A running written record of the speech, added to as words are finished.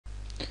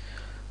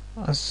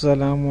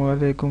السلام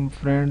علیکم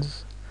friends.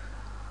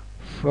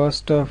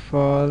 First of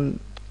all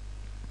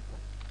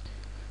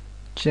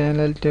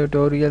channel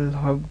tutorial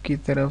hub کی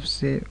طرف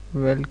سے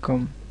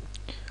welcome.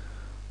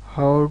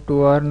 How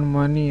to earn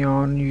money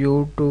on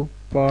YouTube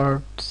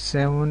part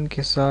 7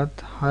 کے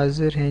ساتھ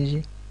حاضر ہیں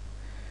جی.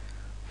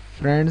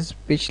 فرینڈز،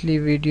 پچھلی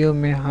ویڈیو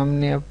میں ہم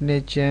نے اپنے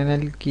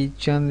چینل کی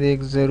چند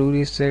ایک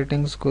ضروری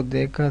سیٹنگز کو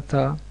دیکھا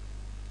تھا.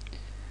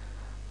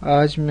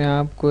 آج میں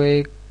آپ کو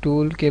ایک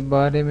ٹول کے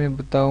بارے میں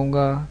بتاؤں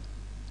گا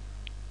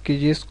کہ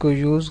جس کو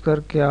یوز کر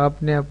کے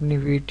آپ نے اپنی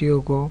ویڈیو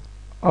کو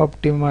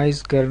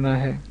آپٹیمائز کرنا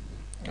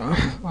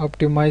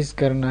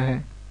ہے.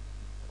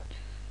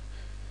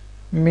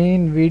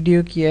 مین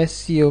ویڈیو کی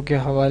SEO کے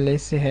حوالے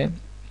سے ہے.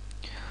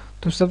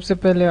 تو سب سے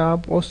پہلے آپ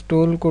اس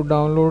ٹول کو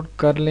ڈاؤن لوڈ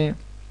کر لیں.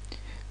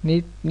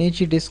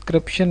 نیچے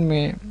ڈسکرپشن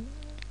میں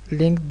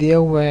لنک دیا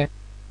ہوا ہے،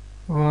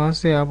 وہاں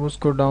سے آپ اس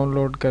کو ڈاؤن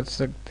لوڈ کر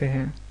سکتے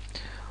ہیں.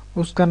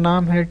 اس کا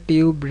نام ہے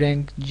ٹیوب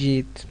رینک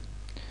جیت.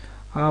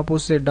 آپ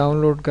اسے ڈاؤن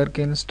لوڈ کر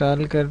کے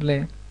انسٹال کر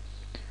لیں.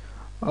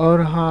 اور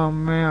ہاں،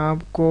 میں آپ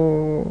کو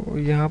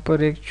یہاں پر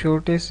ایک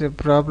چھوٹے سے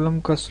پرابلم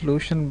کا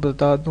سلوشن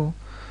بتا دوں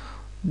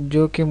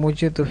جو کہ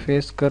مجھے تو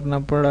فیس کرنا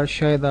پڑا،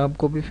 شاید آپ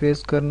کو بھی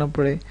فیس کرنا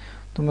پڑے.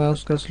 تو میں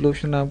اس کا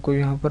سلوشن آپ کو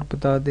یہاں پر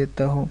بتا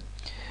دیتا ہوں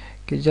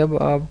کہ جب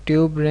آپ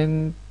ٹیوب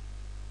رینک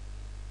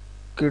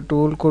کے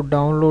ٹول کو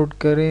ڈاؤن لوڈ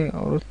کریں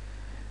اور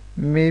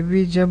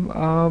جب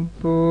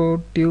آپ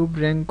ٹیوب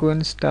رینک کو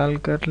انسٹال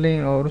کر لیں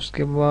اور اس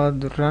کے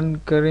بعد رن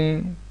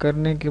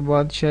کرنے کے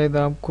بعد شاید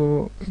آپ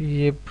کو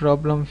یہ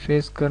پرابلم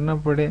فیس کرنا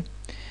پڑے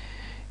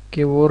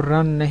کہ وہ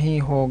رن نہیں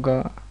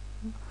ہوگا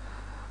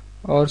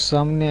اور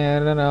سامنے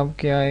ایرر آپ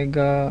کے آئے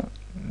گا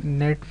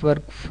نیٹ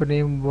ورک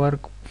فریم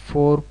ورک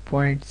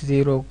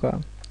 4.0 کا.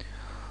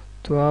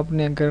 تو آپ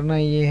نے کرنا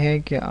یہ ہے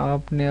کہ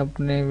آپ نے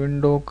اپنے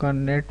ونڈو کا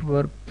نیٹ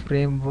ورک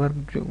فریم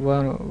ورک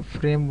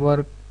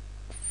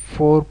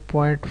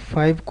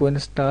 4.5 کو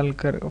انسٹال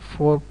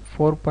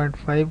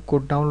 4.5 کو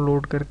ڈاؤن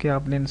لوڈ کر کے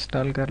آپ نے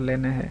انسٹال کر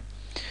لینا ہے.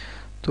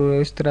 تو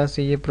اس طرح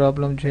سے یہ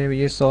پرابلم جو ہے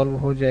یہ سالو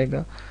ہو جائے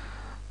گا.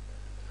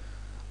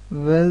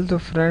 تو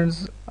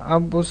فرینڈز،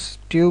 اب اس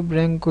ٹیوب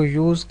رینک کو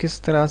یوز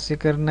کس طرح سے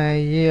کرنا ہے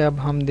یہ اب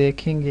ہم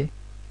دیکھیں گے.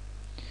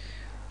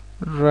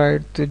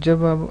 تو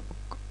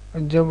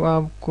جب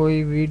آپ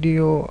کوئی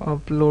ویڈیو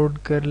اپلوڈ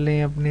کر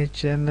لیں اپنے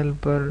چینل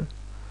پر،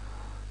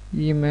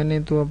 یہ میں نے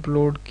تو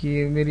اپلوڈ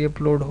کی، میری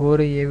اپلوڈ ہو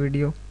رہی ہے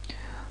ویڈیو.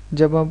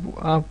 جب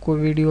آپ کو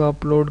ویڈیو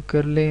اپلوڈ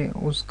کر لیں،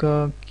 اس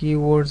کا کی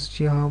ورڈز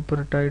یہاں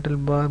پر ٹائٹل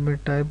بار میں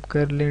ٹائپ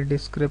کر لیں،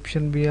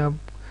 ڈسکرپشن بھی آپ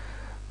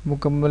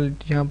مکمل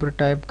یہاں پر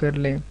ٹائپ کر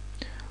لیں.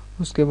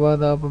 اس کے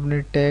بعد آپ اپنے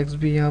ٹیگز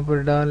بھی یہاں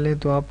پر ڈال لیں.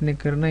 تو آپ نے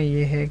کرنا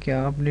یہ ہے کہ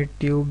آپ نے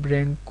ٹیوب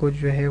رینک کو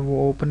جو ہے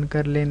وہ اوپن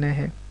کر لینا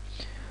ہے.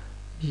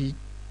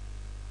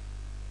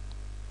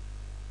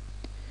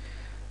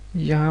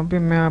 یہاں پہ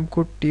میں آپ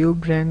کو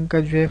ٹیوب رینک کا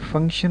جو ہے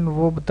فنکشن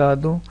وہ بتا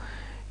دوں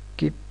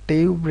کہ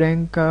ٹیوب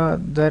رینک کا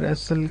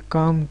دراصل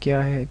کام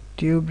کیا ہے.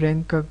 ٹیوب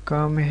رینک کا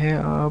کام ہے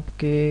آپ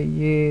کے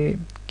یہ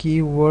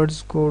کی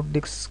ورڈز کو،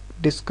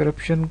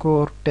 ڈسکرپشن کو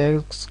اور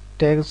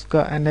ٹیگز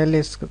کا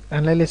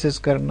انالیسس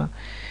کرنا.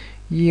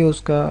 یہ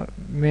اس کا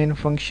مین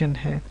فنکشن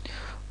ہے.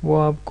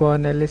 وہ آپ کو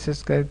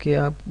انالیسس کر کے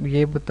آپ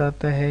یہ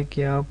بتاتا ہے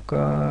کہ آپ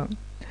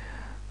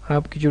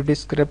کی جو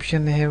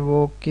ڈسکرپشن ہے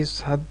وہ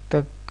کس حد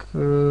تک،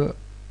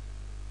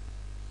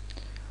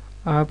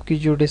 آپ کی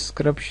جو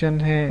ڈسکرپشن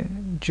ہے،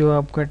 جو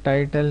آپ کا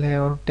ٹائٹل ہے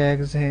اور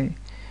ٹیگز ہیں،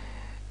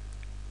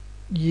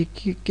 یہ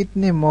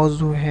کتنے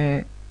موضوع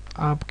ہیں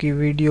آپ کی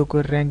ویڈیو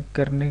کو رینک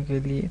کرنے کے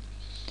لیے،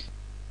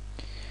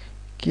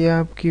 کہ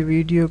آپ کی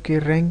ویڈیو کے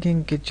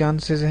رینکنگ کے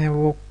چانسز ہیں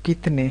وہ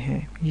کتنے ہیں،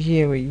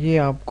 یہ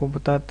آپ کو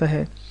بتاتا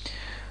ہے.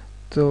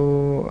 تو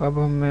اب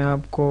میں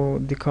آپ کو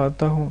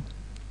دکھاتا ہوں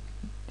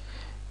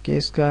کہ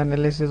اس کا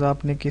انالیسس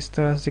آپ نے کس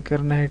طرح سے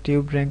کرنا ہے.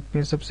 ٹیوب رینک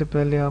میں سب سے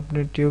پہلے آپ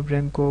نے ٹیوب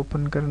رینک کو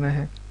اوپن کرنا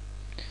ہے.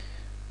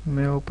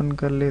 میں اوپن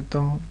کر لیتا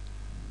ہوں.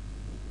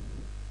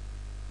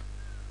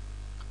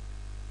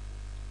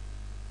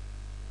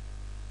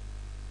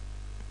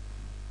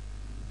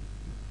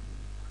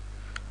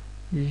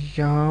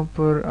 یہاں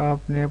پر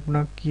آپ نے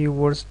اپنا کی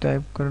ورڈز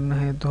ٹائپ کرنا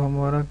ہے. تو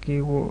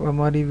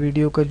ہماری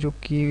ویڈیو کا جو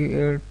کی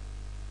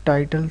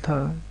ٹائٹل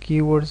تھا،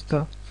 کی ورڈز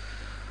تھا،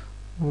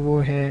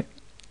 وہ ہے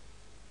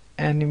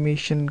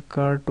اینیمیشن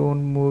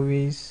کارٹون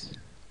موویز.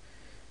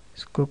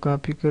 اس کو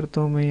کاپی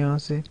کرتا ہوں میں یہاں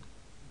سے،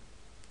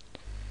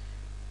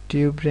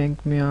 ٹیوب رینک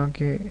میں آ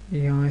کے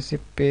یہاں سے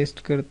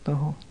پیسٹ کرتا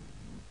ہوں.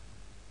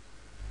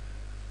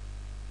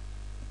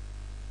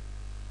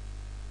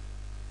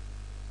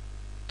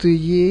 تو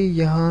یہ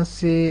یہاں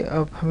سے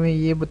اب ہمیں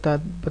یہ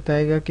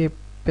بتائے گا کہ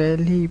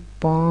پہلی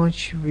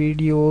 5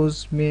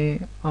 ویڈیوز میں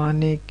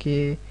آنے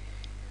کے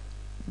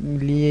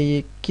لیے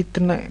یہ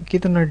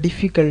کتنا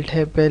ڈیفیکلٹ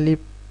ہے. پہلی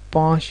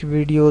 5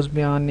 ویڈیوز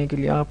میں آنے کے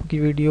لیے، آپ کی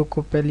ویڈیو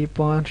کو پہلی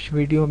 5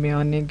 ویڈیو میں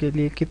آنے کے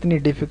لیے کتنی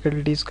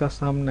ڈیفیکلٹیز کا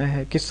سامنا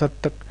ہے، کس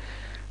حد تک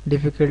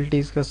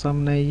ڈیفیکلٹیز کا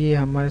سامنا ہے، یہ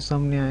ہمارے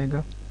سامنے آئے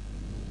گا.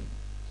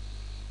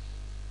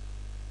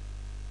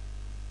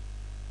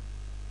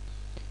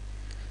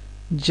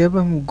 جب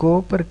ہم گو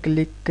پر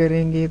کلک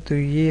کریں گے تو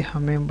یہ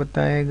ہمیں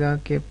بتائے گا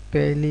کہ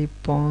پہلی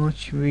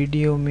 5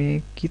 ویڈیو میں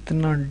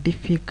کتنا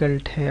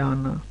ڈیفیکلٹ ہے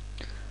آنا،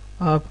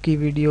 آپ کی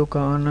ویڈیو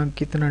کا آنا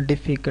کتنا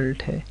ڈیفیکلٹ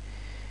ہے،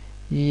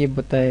 یہ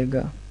بتائے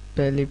گا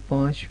پہلی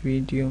 5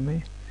 ویڈیو میں۔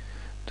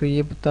 تو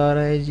یہ بتا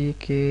رہا ہے جی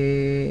کہ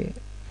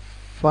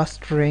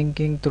فرسٹ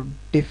رینکنگ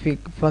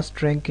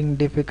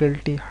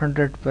ڈیفیکلٹی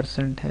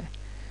 100% ہے۔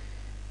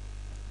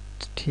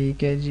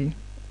 ٹھیک ہے جی،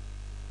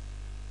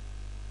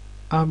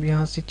 آپ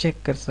یہاں سے چیک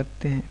کر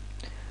سکتے ہیں،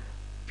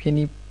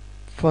 یعنی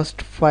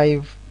فرسٹ 5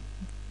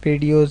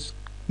 ویڈیوز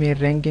میں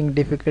رینکنگ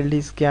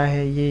ڈیفیکلٹیز کیا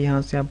ہے، یہ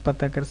یہاں سے آپ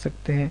پتہ کر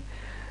سکتے ہیں۔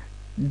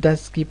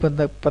 10 کی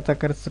پتہ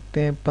کر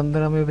سکتے ہیں،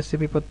 15 میں سے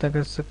بھی پتہ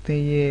کر سکتے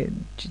ہیں، یہ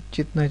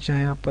جتنا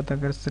چاہیں آپ پتہ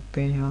کر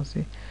سکتے ہیں یہاں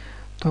سے۔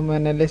 تو ہم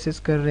انالیسس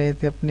کر رہے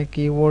تھے اپنے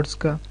کی ورڈز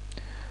کا،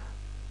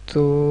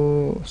 تو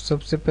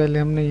سب سے پہلے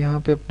ہم نے یہاں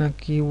پہ اپنا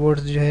کی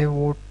ورڈز جو ہے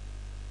وہ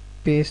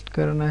پیسٹ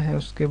کرنا ہے،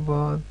 اس کے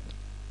بعد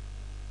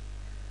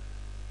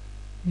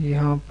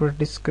یہاں پر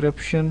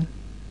ڈسکرپشن،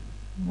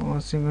 وہاں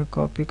سے میں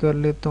کاپی کر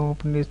لیتا ہوں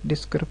اپنی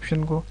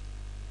ڈسکرپشن کو۔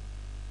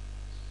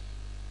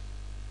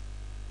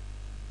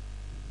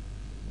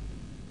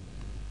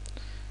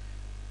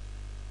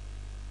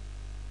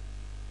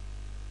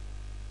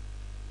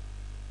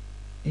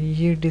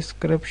 یہ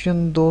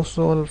ڈسکرپشن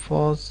 200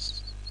 الفاظ،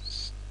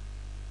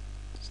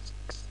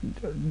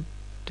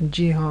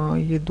 جی ہاں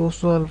یہ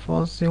 200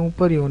 الفاظ سے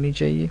اوپر ہی ہونی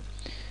چاہیے،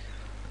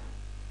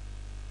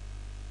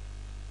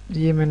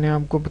 یہ میں نے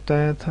آپ کو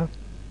بتایا تھا۔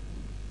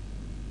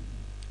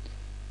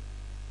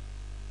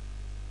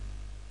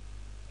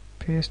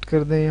 پیسٹ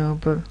کر دیں یہاں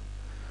پر،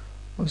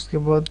 اس کے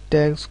بعد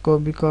ٹیگز کو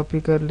بھی کاپی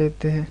کر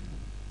لیتے ہیں،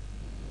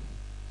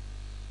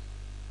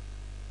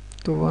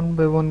 تو 1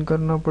 بائی 1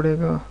 کرنا پڑے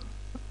گا،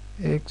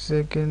 1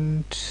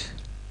 سیکنڈ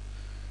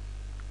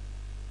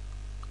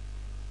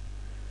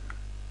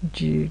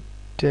جی۔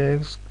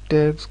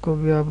 ٹیگز کو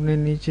بھی آپ نے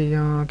نیچے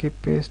یہاں آ کے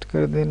پیسٹ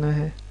کر دینا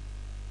ہے۔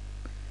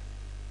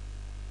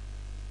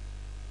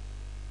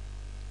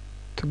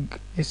 تو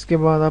اس کے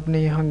بعد آپ نے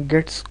یہاں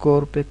گیٹ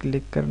سکور پہ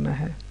کلک کرنا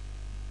ہے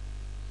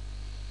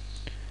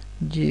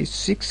جی۔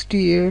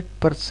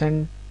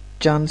 68%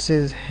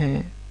 چانسز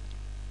ہیں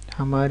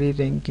ہماری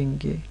رینکنگ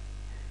کے۔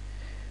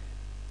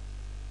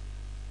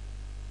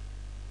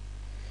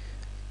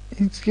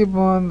 اس کے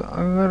بعد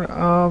اگر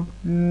آپ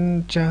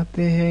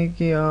چاہتے ہیں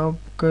کہ آپ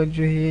کا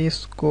جو ہے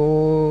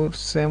اسکور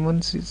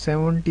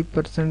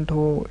 70%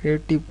 ہو،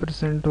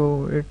 80% ہو،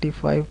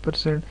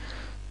 85%،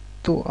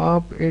 تو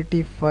آپ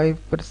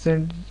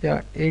 85% یا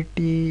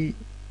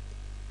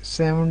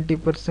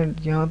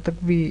 70% یہاں تک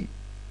بھی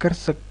کر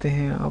سکتے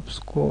ہیں آپ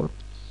اسکور۔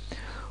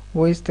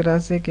 وہ اس طرح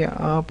سے کہ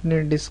آپ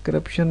نے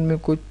ڈسکرپشن میں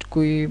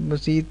کوئی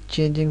مزید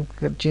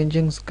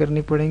چینجنگز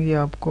کرنی پڑیں گی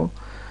آپ کو،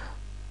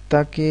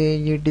 تاکہ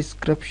یہ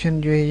ڈسکرپشن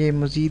جو ہے یہ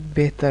مزید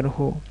بہتر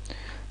ہو۔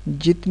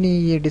 جتنی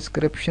یہ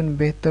ڈسکرپشن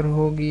بہتر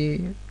ہوگی،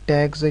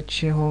 ٹیگز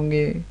اچھے ہوں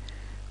گے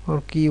اور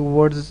کی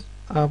ورڈز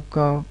آپ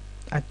کا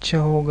اچھا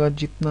ہوگا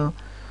جتنا،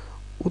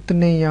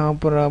 اتنے یہاں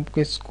پر آپ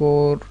کے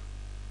سکور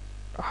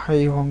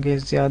ہائی ہوں گے،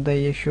 زیادہ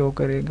یہ شو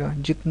کرے گا۔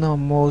 جتنا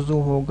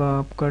موضوع ہوگا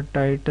آپ کا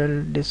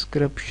ٹائٹل،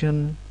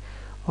 ڈسکرپشن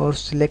اور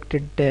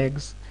سلیکٹڈ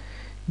ٹیگز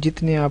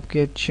جتنے آپ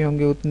کے اچھے ہوں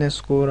گے، اتنے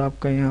سکور آپ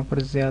کا یہاں پر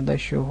زیادہ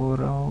شو ہو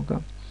رہا ہوگا۔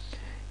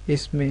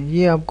 اس میں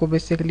یہ آپ کو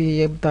بیسیکلی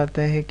یہ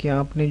بتاتا ہے کہ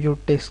آپ نے جو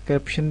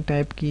ڈسکرپشن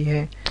ٹائپ کی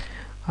ہے،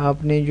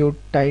 آپ نے جو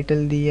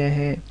ٹائٹل دیا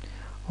ہے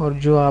اور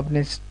جو آپ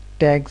نے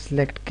ٹیگ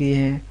سلیکٹ کیے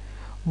ہیں،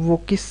 وہ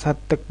کس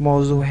حد تک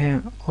موزوں ہیں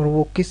اور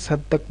وہ کس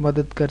حد تک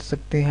مدد کر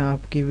سکتے ہیں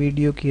آپ کی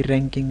ویڈیو کی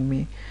رینکنگ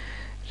میں۔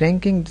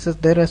 رینکنگ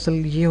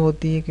دراصل یہ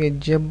ہوتی ہے کہ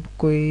جب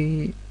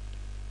کوئی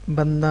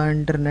بندہ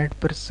انٹرنیٹ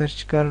پر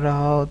سرچ کر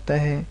رہا ہوتا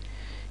ہے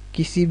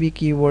کسی بھی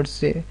کی ورڈ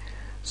سے،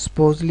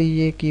 سپوزلی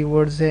یہ کی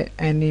ورڈز ہے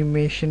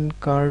اینیمیشن،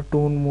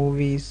 کارٹون،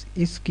 موویز،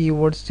 اس کی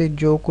ورڈ سے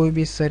جو کوئی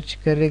بھی سرچ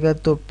کرے گا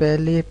تو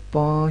پہلے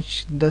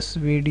 5-10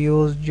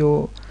 ویڈیوز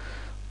جو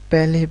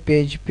پہلے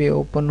پیج پہ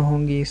اوپن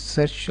ہوں گی،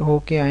 سرچ ہو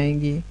کے آئیں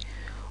گی،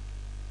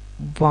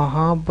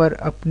 وہاں پر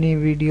اپنی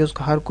ویڈیوز،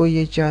 ہر کوئی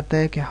یہ چاہتا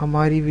ہے کہ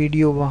ہماری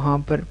ویڈیو وہاں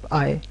پر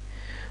آئے،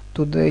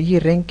 تو یہ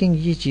رینکنگ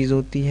یہ چیز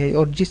ہوتی ہے،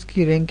 اور جس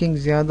کی رینکنگ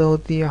زیادہ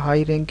ہوتی ہے،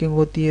 ہائی رینکنگ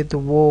ہوتی ہے، تو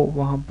وہ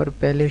وہاں پر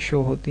پہلے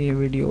شو ہوتی ہے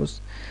ویڈیوز،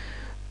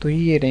 تو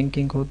یہ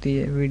رینکنگ ہوتی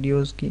ہے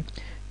ویڈیوز کی۔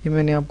 یہ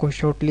میں نے آپ کو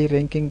شارٹلی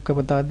رینکنگ کا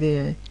بتا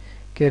دیا ہے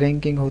کہ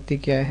رینکنگ ہوتی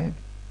کیا ہے۔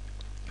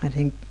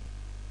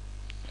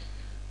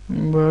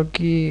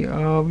 باقی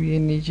آپ یہ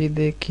نیچے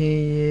دیکھیں،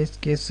 یہ اس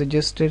کے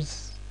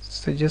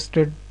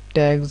سجسٹڈ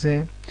ٹیگز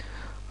ہیں،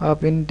 آپ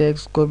ان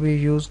ٹیگز کو بھی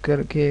یوز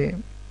کر کے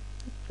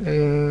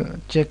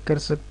چیک کر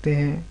سکتے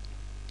ہیں،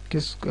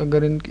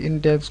 اگر ان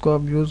ٹیگز کو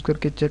آپ یوز کر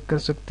کے چیک کر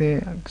سکتے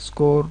ہیں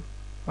اسکور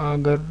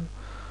اگر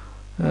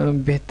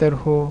بہتر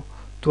ہو،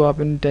 تو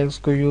آپ ان ٹیگز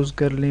کو یوز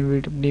کر لیں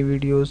اپنی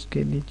ویڈیوز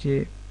کے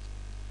نیچے۔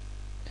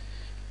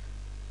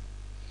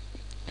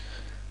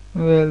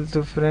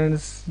 تو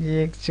فرینڈز، یہ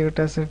ایک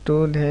چھوٹا سا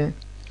ٹول ہے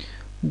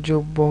جو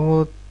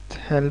بہت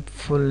ہیلپ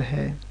فل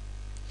ہے،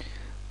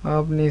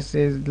 آپ نے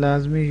اسے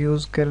لازمی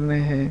یوز کرنا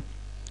ہے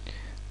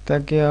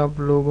تاکہ آپ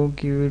لوگوں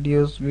کی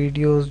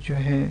ویڈیوز جو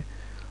ہیں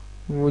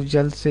وہ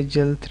جلد سے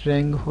جلد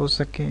رینک ہو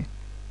سکیں.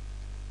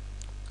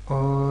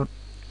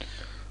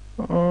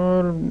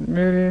 اور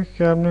میرے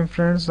خیال میں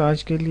فرینڈز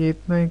آج کے لیے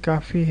اتنا ہی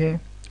کافی ہے.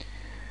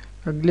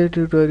 اگلے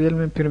ٹیوٹوریل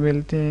میں پھر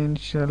ملتے ہیں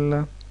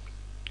انشاءاللہ.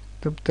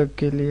 تب تک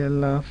کے لیے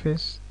اللہ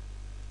حافظ.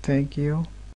 Thank you.